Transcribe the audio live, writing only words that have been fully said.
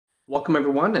Welcome,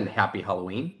 everyone, and happy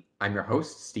Halloween. I'm your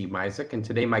host, Steve Misek, and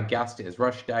today my guest is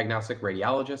Rush diagnostic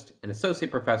radiologist and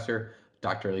associate professor,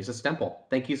 Dr. Lisa Stempel.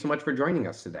 Thank you so much for joining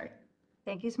us today.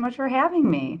 Thank you so much for having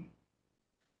me.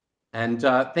 And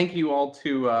thank you all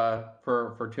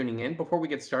for tuning in. Before we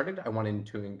get started, I wanted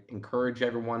to encourage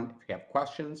everyone, if you have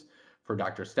questions for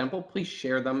Dr. Stempel, please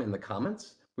share them in the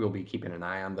comments. We will be keeping an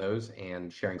eye on those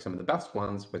and sharing some of the best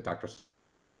ones with Dr. Stempel.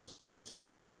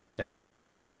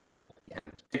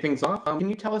 To kick things off, can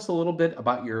you tell us a little bit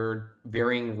about your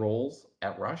varying roles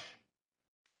at Rush?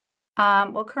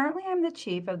 Well, currently I'm the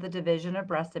chief of the Division of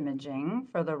Breast Imaging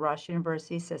for the Rush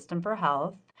University System for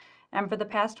Health. And for the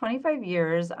past 25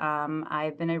 years,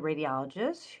 I've been a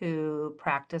radiologist who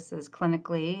practices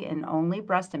clinically in only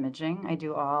breast imaging. I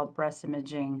do all breast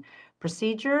imaging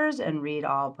procedures and read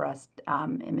all breast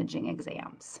imaging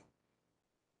exams.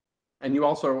 And you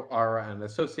also are an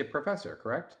associate professor,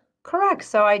 correct? Correct.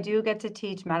 So I do get to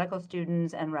teach medical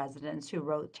students and residents who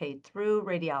rotate through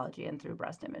radiology and through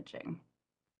breast imaging.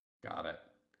 Got it.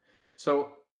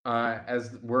 So,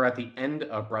 as we're at the end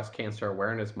of Breast Cancer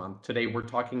Awareness Month, today we're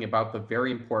talking about the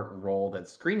very important role that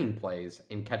screening plays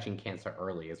in catching cancer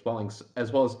early, as well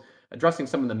as addressing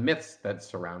some of the myths that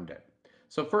surround it.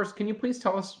 So, first, can you please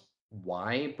tell us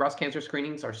why breast cancer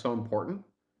screenings are so important?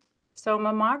 So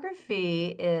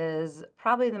mammography is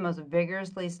probably the most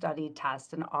vigorously studied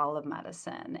test in all of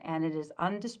medicine, and it is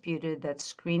undisputed that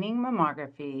screening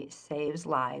mammography saves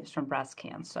lives from breast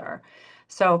cancer.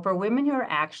 So for women who are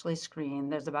actually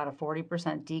screened, there's about a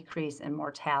 40% decrease in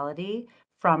mortality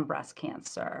from breast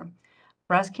cancer.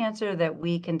 Breast cancer that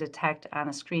we can detect on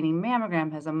a screening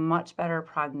mammogram has a much better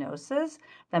prognosis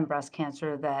than breast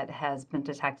cancer that has been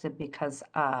detected because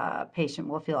a patient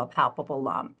will feel a palpable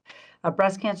lump. A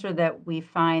breast cancer that we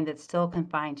find that's still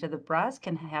confined to the breast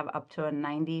can have up to a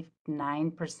 99%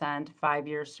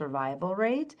 5-year survival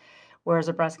rate, whereas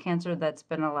a breast cancer that's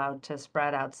been allowed to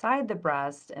spread outside the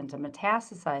breast and to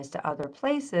metastasize to other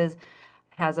places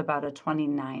has about a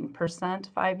 29%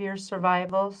 5-year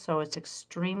survival. So it's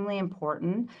extremely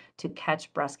important to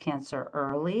catch breast cancer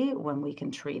early when we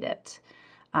can treat it.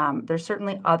 There's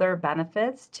certainly other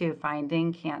benefits to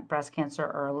finding breast cancer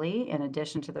early, in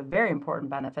addition to the very important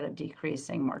benefit of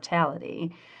decreasing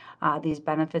mortality. These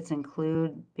benefits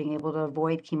include being able to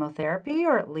avoid chemotherapy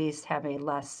or at least have a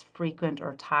less frequent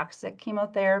or toxic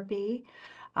chemotherapy,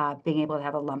 being able to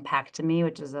have a lumpectomy,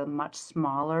 which is a much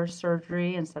smaller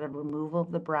surgery instead of removal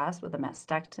of the breast with a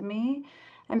mastectomy,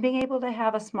 and being able to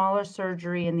have a smaller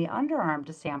surgery in the underarm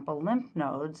to sample lymph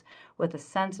nodes with a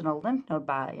sentinel lymph node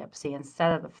biopsy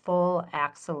instead of a full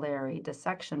axillary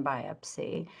dissection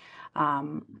biopsy.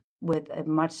 With a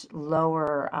much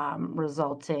lower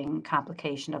resulting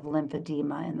complication of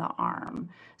lymphedema in the arm.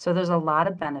 So there's a lot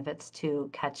of benefits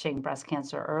to catching breast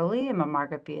cancer early, and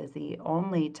mammography is the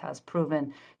only test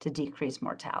proven to decrease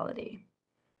mortality.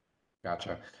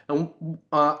 Gotcha. And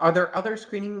are there other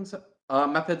screenings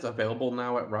methods available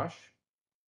now at Rush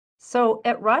So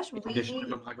at Rush, in addition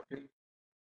to mammography?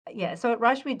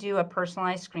 we do a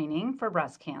personalized screening for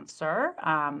breast cancer.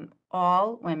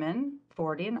 All women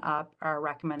 40 and up are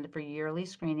recommended for yearly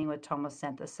screening with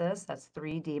tomosynthesis. That's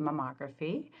 3D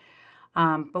mammography.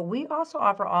 But we also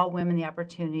offer all women the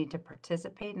opportunity to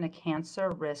participate in a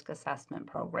cancer risk assessment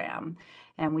program.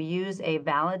 And we use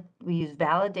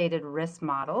validated risk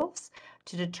models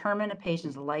to determine a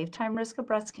patient's lifetime risk of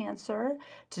breast cancer,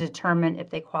 to determine if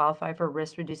they qualify for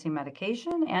risk-reducing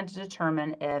medication, and to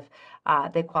determine if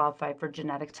they qualify for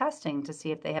genetic testing to see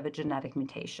if they have a genetic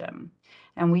mutation.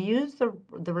 And we use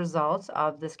the results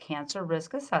of this cancer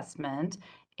risk assessment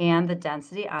and the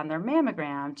density on their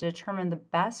mammogram to determine the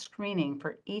best screening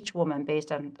for each woman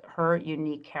based on her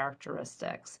unique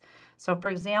characteristics. So, for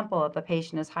example, if a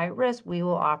patient is high risk, we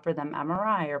will offer them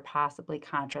MRI or possibly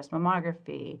contrast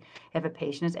mammography. If a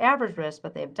patient is average risk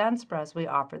but they have dense breasts, we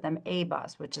offer them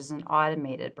ABUS, which is an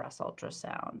automated breast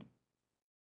ultrasound.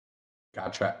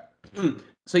 Gotcha.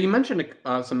 So you mentioned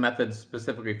some methods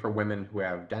specifically for women who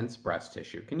have dense breast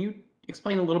tissue. Can you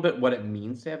explain a little bit what it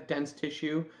means to have dense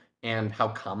tissue and how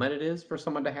common it is for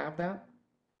someone to have that?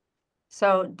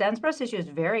 So dense breast tissue is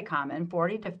very common.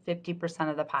 40 to 50%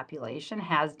 of the population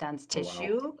has dense Oh, wow.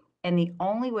 tissue. And the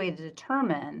only way to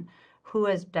determine who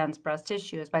has dense breast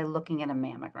tissue is by looking at a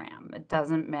mammogram. It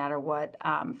doesn't matter what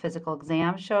physical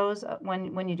exam shows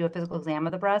when you do a physical exam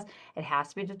of the breast, it has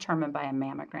to be determined by a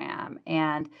mammogram.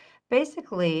 And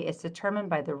basically, it's determined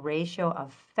by the ratio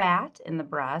of fat in the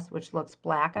breast, which looks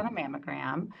black on a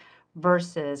mammogram,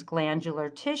 versus glandular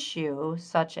tissue,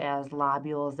 such as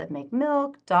lobules that make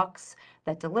milk, ducts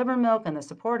that deliver milk, and the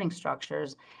supporting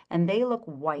structures, and they look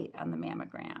white on the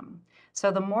mammogram.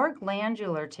 So the more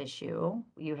glandular tissue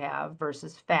you have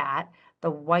versus fat, the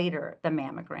whiter the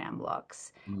mammogram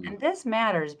looks. Mm, And this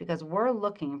matters because we're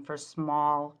looking for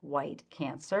small white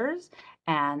cancers,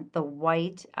 and the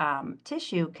white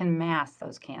tissue can mask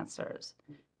those cancers.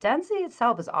 Density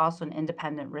itself is also an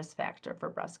independent risk factor for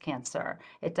breast cancer.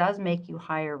 It does make you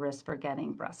higher risk for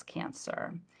getting breast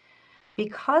cancer.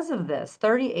 Because of this,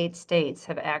 38 states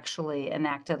have actually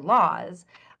enacted laws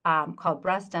called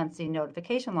breast density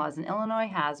notification laws. And Illinois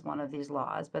has one of these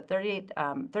laws, but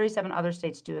 37 other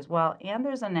states do as well. And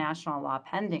there's a national law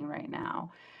pending right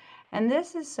now. And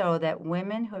this is so that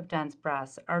women who have dense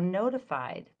breasts are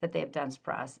notified that they have dense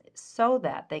breasts so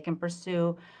that they can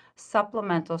pursue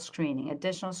supplemental screening,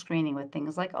 additional screening with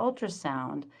things like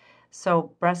ultrasound,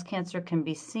 so breast cancer can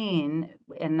be seen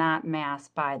and not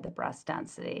masked by the breast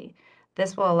density.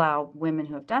 This will allow women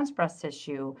who have dense breast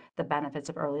tissue the benefits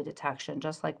of early detection,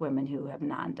 just like women who have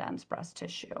non-dense breast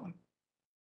tissue.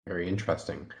 very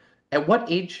interesting. At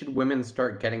what age should women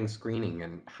start getting screening,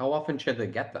 and how often should they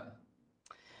get them?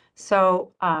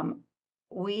 So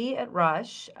we at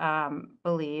Rush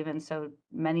believe, and so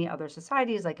many other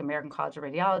societies like American College of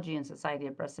Radiology and Society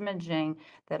of Breast Imaging,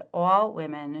 that all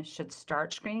women should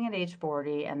start screening at age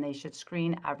 40 and they should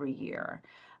screen every year.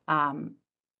 Um,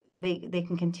 they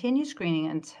can continue screening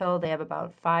until they have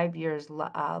about 5 years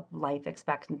life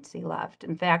expectancy left.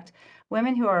 In fact,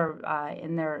 women who are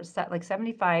in their like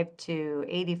 75 to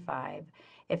 85,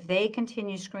 if they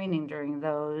continue screening during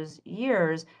those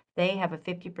years, they have a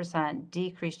 50%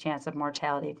 decreased chance of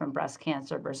mortality from breast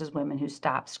cancer versus women who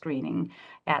stop screening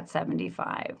at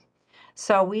 75.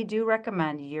 So we do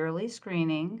recommend yearly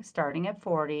screening starting at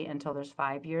 40 until there's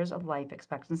 5 years of life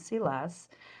expectancy less.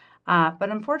 But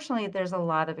unfortunately, there's a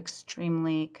lot of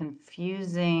extremely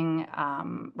confusing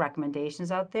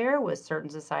recommendations out there, with certain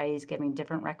societies giving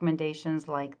different recommendations,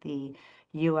 like the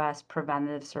U.S.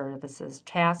 Preventive Services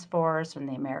Task Force and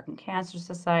the American Cancer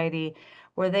Society,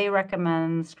 where they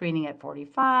recommend screening at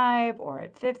 45 or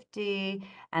at 50,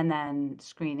 and then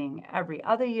screening every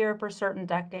other year for certain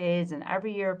decades and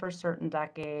every year for certain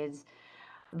decades.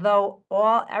 Though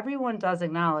everyone does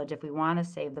acknowledge, if we want to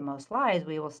save the most lives,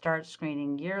 we will start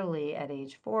screening yearly at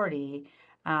age 40.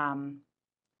 Um,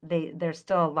 there's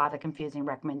still a lot of confusing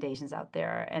recommendations out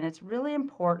there, and it's really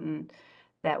important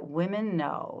that women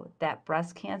know that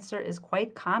breast cancer is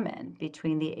quite common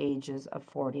between the ages of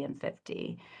 40 and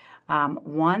 50.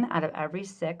 One out of every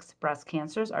six breast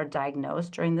cancers are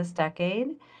diagnosed during this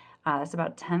decade. That's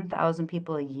about 10,000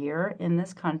 people a year in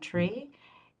this country.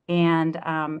 And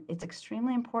it's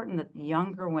extremely important that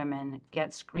younger women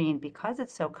get screened because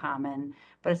it's so common,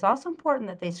 but it's also important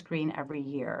that they screen every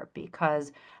year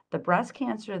because the breast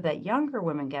cancer that younger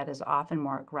women get is often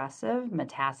more aggressive, Mm.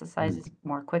 metastasizes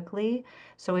more quickly.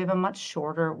 So we have a much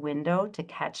shorter window to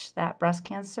catch that breast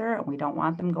cancer, and we don't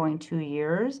want them going 2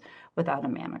 years without a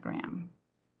mammogram.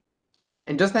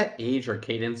 And does that age or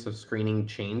cadence of screening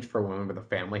change for women with a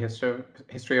family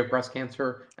history of breast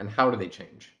cancer, and how do they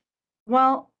change?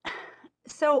 Well,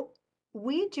 so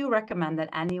we do recommend that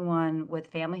anyone with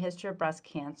family history of breast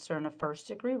cancer and a first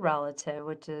degree relative,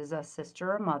 which is a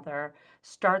sister or mother,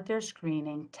 start their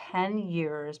screening 10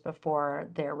 years before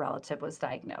their relative was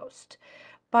diagnosed.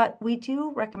 But we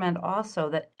do recommend also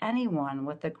that anyone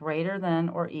with a greater than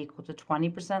or equal to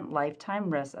 20% lifetime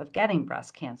risk of getting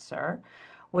breast cancer,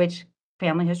 which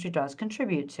family history does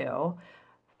contribute to,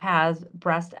 has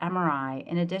breast MRI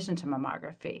in addition to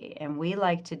mammography. And we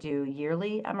like to do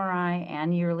yearly MRI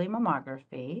and yearly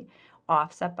mammography,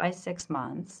 offset by 6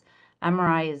 months.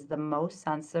 MRI is the most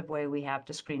sensitive way we have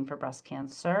to screen for breast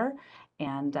cancer,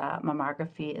 and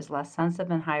mammography is less sensitive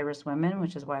in high risk women,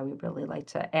 which is why we really like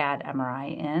to add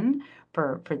MRI in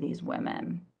for these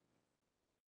women.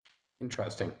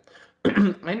 Interesting.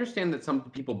 I understand that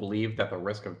some people believe that the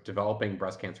risk of developing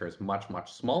breast cancer is much,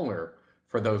 much smaller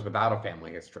for those without a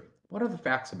family history. What are the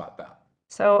facts about that?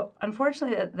 So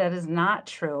unfortunately, that is not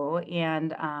true,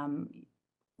 and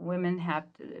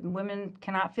women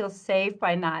cannot feel safe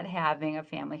by not having a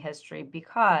family history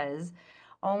because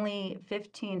only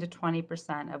 15 to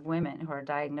 20% of women who are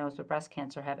diagnosed with breast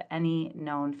cancer have any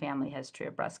known family history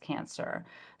of breast cancer.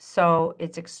 So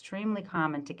it's extremely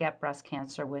common to get breast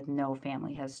cancer with no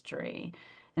family history.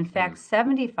 In Mm. fact,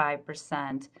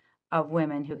 75% of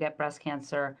women who get breast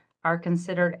cancer are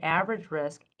considered average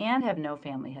risk and have no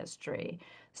family history.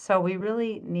 So we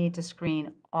really need to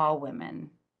screen all women,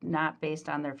 not based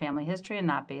on their family history and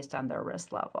not based on their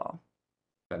risk level.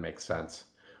 That makes sense.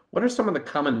 What are some of the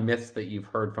common myths that you've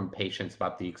heard from patients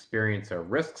about the experience or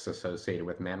risks associated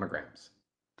with mammograms?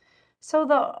 So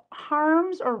the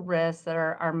harms or risks that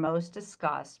are most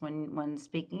discussed when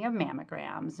speaking of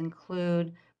mammograms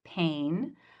include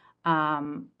pain,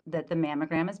 that the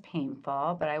mammogram is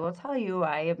painful. But I will tell you,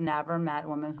 I have never met a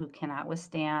woman who cannot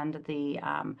withstand the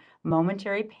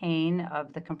momentary pain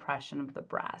of the compression of the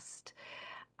breast.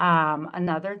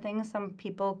 Another thing some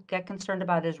people get concerned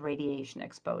about is radiation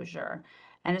exposure.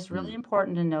 And it's really Hmm.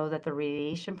 important to know that the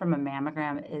radiation from a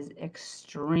mammogram is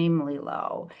extremely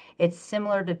low. It's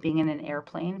similar to being in an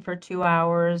airplane for 2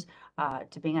 hours,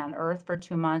 to being on Earth for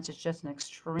 2 months. It's just an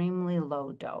extremely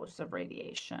low dose of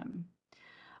radiation.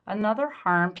 Another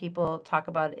harm people talk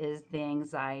about is the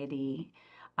anxiety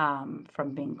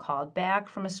from being called back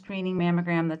from a screening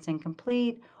mammogram that's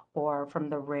incomplete or from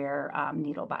the rare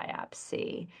needle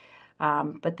biopsy.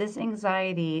 But this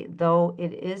anxiety, though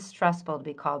it is stressful to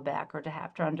be called back or to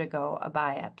have to undergo a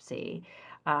biopsy,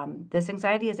 this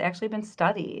anxiety has actually been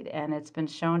studied and it's been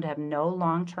shown to have no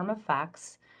long-term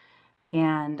effects.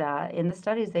 And in the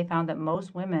studies, they found that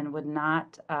most women would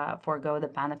not forego the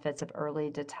benefits of early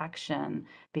detection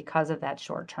because of that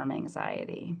short-term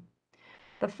anxiety.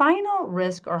 The final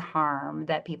risk or harm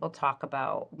that people talk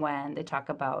about when they talk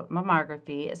about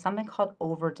mammography is something called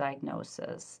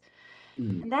overdiagnosis.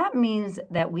 Hmm. And that means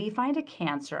that we find a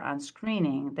cancer on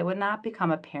screening that would not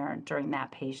become apparent during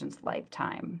that patient's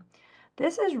lifetime.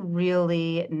 This is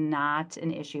really not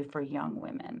an issue for young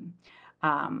women.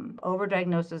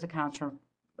 Overdiagnosis accounts for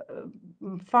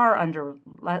far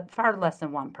less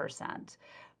than 1%.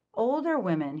 Older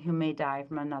women who may die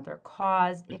from another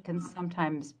cause, it can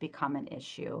sometimes become an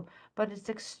issue, but it's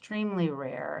extremely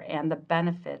rare, and the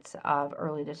benefits of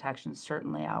early detection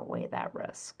certainly outweigh that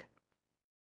risk.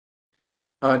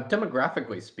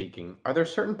 Demographically speaking, are there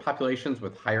certain populations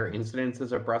with higher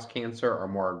incidences of breast cancer or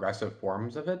more aggressive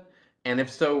forms of it? And if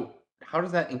so, how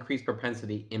does that increased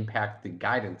propensity impact the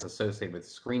guidance associated with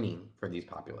screening for these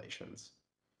populations?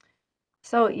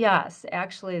 So, yes,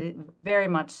 actually, very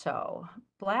much so.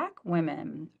 Black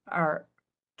women are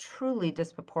truly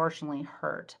disproportionately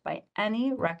hurt by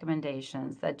any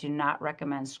recommendations that do not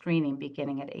recommend screening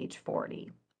beginning at age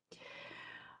 40.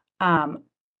 Um,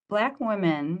 Black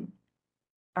women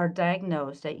are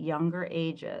diagnosed at younger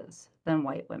ages than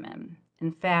white women.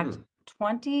 In fact, Hmm.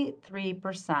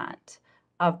 23%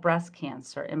 of breast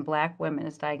cancer in Black women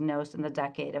is diagnosed in the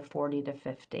decade of 40 to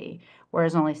 50,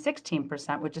 whereas only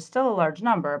 16%, which is still a large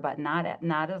number, but not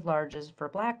as large as for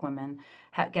Black women,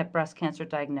 get breast cancer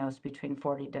diagnosed between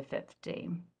 40 to 50.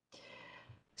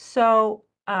 So,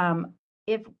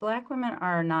 if Black women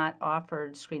are not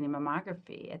offered screening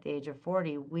mammography at the age of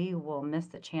 40, we will miss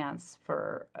the chance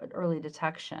for early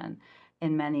detection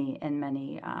in many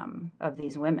of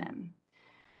these women.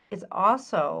 It's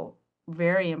also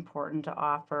very important to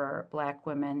offer Black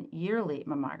women yearly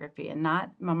mammography and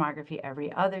not mammography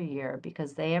every other year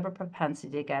because they have a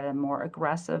propensity to get a more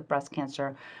aggressive breast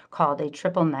cancer called a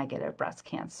triple negative breast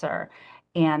cancer.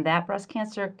 And that breast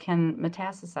cancer can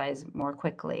metastasize more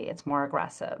quickly. It's more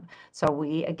aggressive. So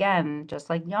we, again, just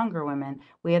like younger women,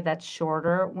 we have that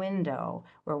shorter window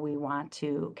where we want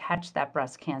to catch that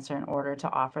breast cancer in order to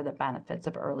offer the benefits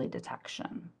of early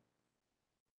detection.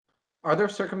 Are there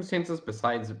circumstances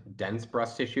besides dense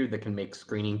breast tissue that can make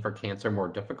screening for cancer more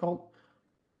difficult?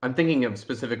 I'm thinking of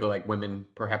specifically like women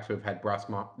perhaps who have had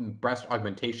breast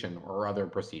augmentation or other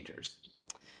procedures.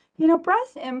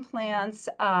 Breast implants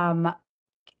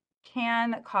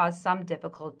can cause some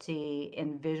difficulty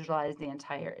in visualizing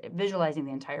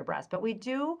the entire breast, but we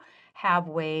do have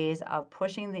ways of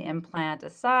pushing the implant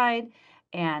aside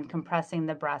and compressing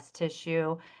the breast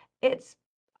tissue. It's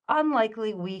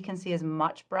unlikely we can see as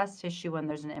much breast tissue when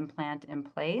there's an implant in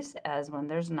place as when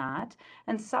there's not.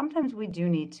 And sometimes we do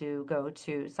need to go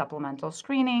to supplemental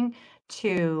screening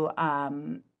to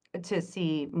to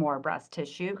see more breast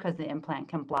tissue because the implant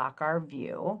can block our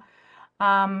view.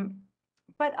 Um,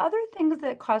 but other things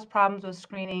that cause problems with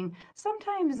screening,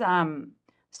 sometimes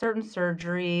certain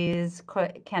surgeries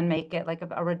can make it like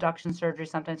a reduction surgery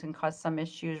sometimes can cause some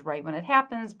issues right when it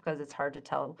happens because it's hard to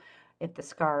tell if the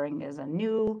scarring is a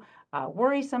new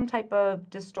worrisome type of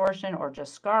distortion or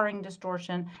just scarring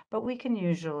distortion, but we can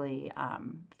usually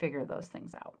figure those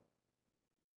things out.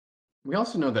 We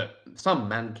also know that some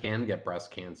men can get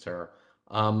breast cancer,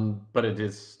 but it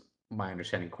is, my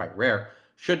understanding, quite rare.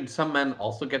 Should some men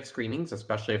also get screenings,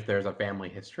 especially if there's a family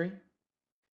history?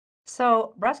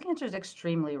 So, breast cancer is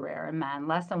extremely rare in men.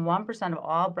 Less than 1% of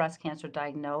all breast cancer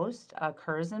diagnosed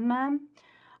occurs in men.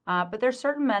 But there's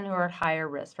certain men who are at higher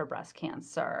risk for breast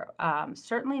cancer.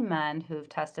 Certainly men who've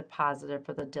tested positive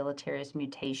for the deleterious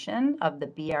mutation of the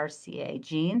BRCA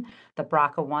gene, the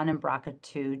BRCA1 and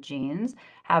BRCA2 genes,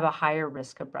 have a higher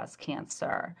risk of breast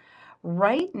cancer.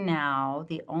 Right now,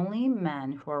 the only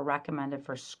men who are recommended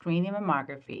for screening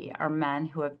mammography are men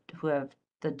who have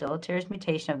the deleterious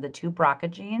mutation of the two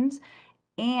BRCA genes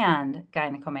and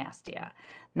gynecomastia,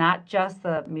 not just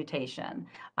the mutation.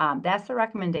 That's the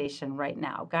recommendation right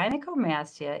now.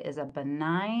 Gynecomastia is a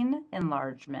benign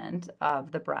enlargement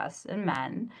of the breasts in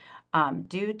men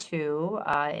due to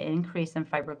increase in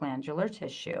fibroglandular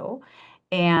tissue.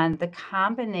 And the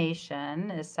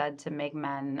combination is said to make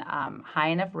men high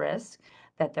enough risk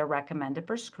that they're recommended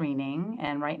for screening.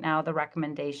 And right now, the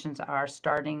recommendations are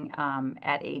starting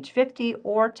at age 50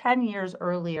 or 10 years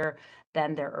earlier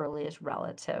than their earliest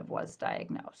relative was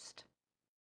diagnosed.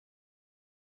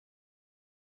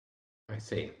 I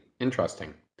see.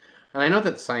 Interesting. And I know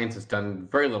that science has done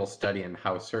very little study on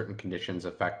how certain conditions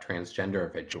affect transgender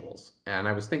individuals. And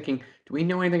I was thinking, do we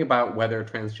know anything about whether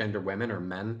transgender women or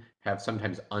men have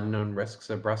sometimes unknown risks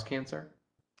of breast cancer?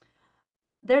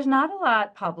 There's not a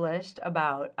lot published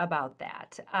about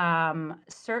that.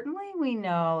 Certainly, we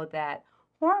know that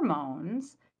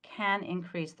hormones can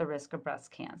increase the risk of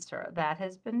breast cancer. That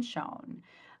has been shown.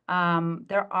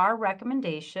 There are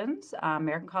recommendations.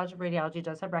 American College of Radiology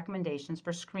does have recommendations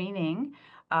for screening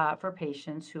for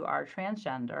patients who are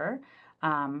transgender.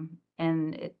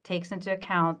 And it takes into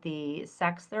account the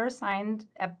sex they're assigned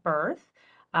at birth,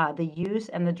 the use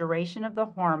and the duration of the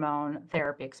hormone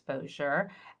therapy exposure,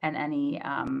 and any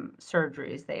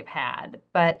surgeries they've had.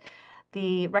 But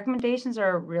the recommendations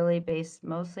are really based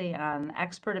mostly on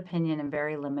expert opinion and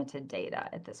very limited data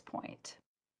at this point.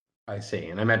 I see.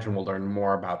 And I imagine we'll learn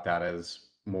more about that as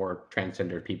more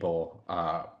transgender people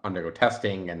undergo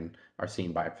testing and are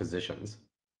seen by physicians.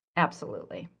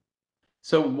 Absolutely.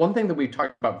 So one thing that we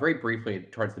talked about very briefly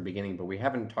towards the beginning, but we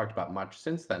haven't talked about much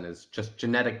since then, is just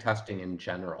genetic testing in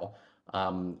general.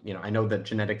 I know that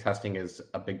genetic testing is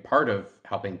a big part of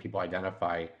helping people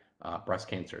identify breast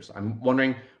cancers. I'm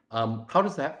wondering, how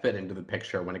does that fit into the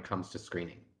picture when it comes to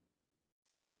screening?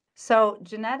 So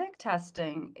genetic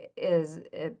testing is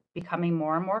becoming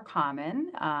more and more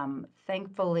common.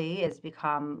 Thankfully, it's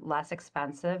become less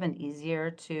expensive and easier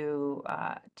to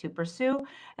pursue.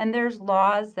 And there's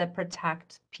laws that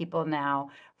protect people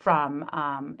now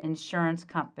from insurance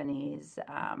companies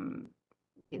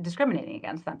discriminating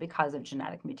against them because of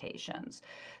genetic mutations.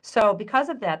 So because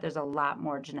of that, there's a lot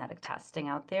more genetic testing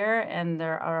out there, and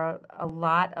there are a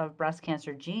lot of breast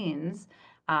cancer genes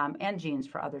and genes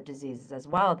for other diseases as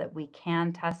well that we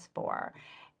can test for.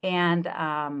 And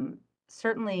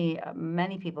certainly,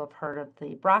 many people have heard of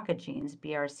the BRCA genes,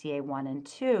 BRCA1 and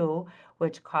 2,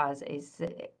 which cause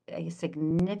a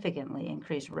significantly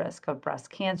increased risk of breast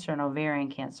cancer and ovarian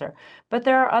cancer. But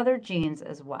there are other genes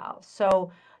as well.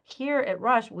 So here at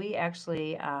Rush, we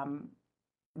actually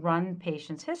run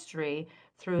patients' history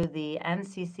through the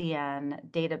NCCN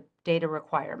data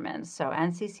requirements. So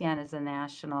NCCN is a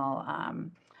national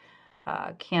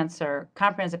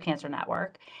comprehensive cancer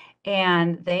network,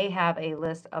 and they have a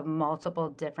list of multiple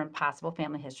different possible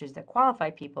family histories that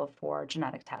qualify people for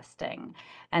genetic testing.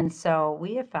 And so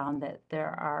we have found that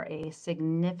there are a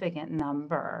significant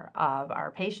number of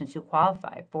our patients who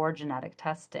qualify for genetic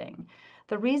testing.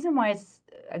 The reason why it's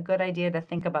a good idea to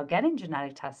think about getting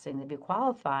genetic testing if you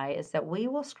qualify is that we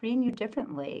will screen you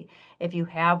differently if you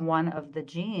have one of the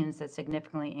genes that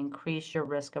significantly increase your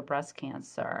risk of breast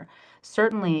cancer.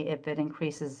 Certainly, if it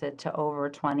increases it to over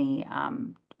 20,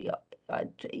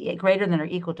 greater than or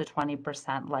equal to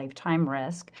 20% lifetime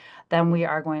risk, then we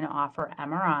are going to offer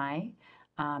MRI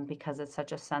because it's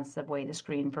such a sensitive way to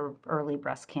screen for early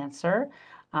breast cancer.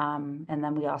 And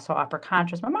then we also offer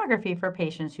contrast mammography for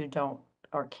patients who don't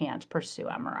or can't pursue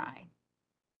MRI.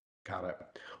 Got it.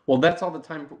 Well, that's all the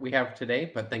time we have today,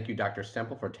 but thank you, Dr.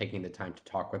 Stempel, for taking the time to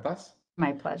talk with us.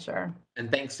 My pleasure. And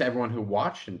thanks to everyone who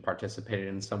watched and participated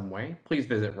in some way. Please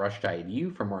visit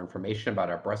rush.edu for more information about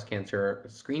our breast cancer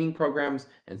screening programs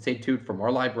and stay tuned for more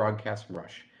live broadcasts from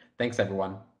Rush. Thanks,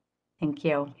 everyone. Thank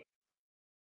you.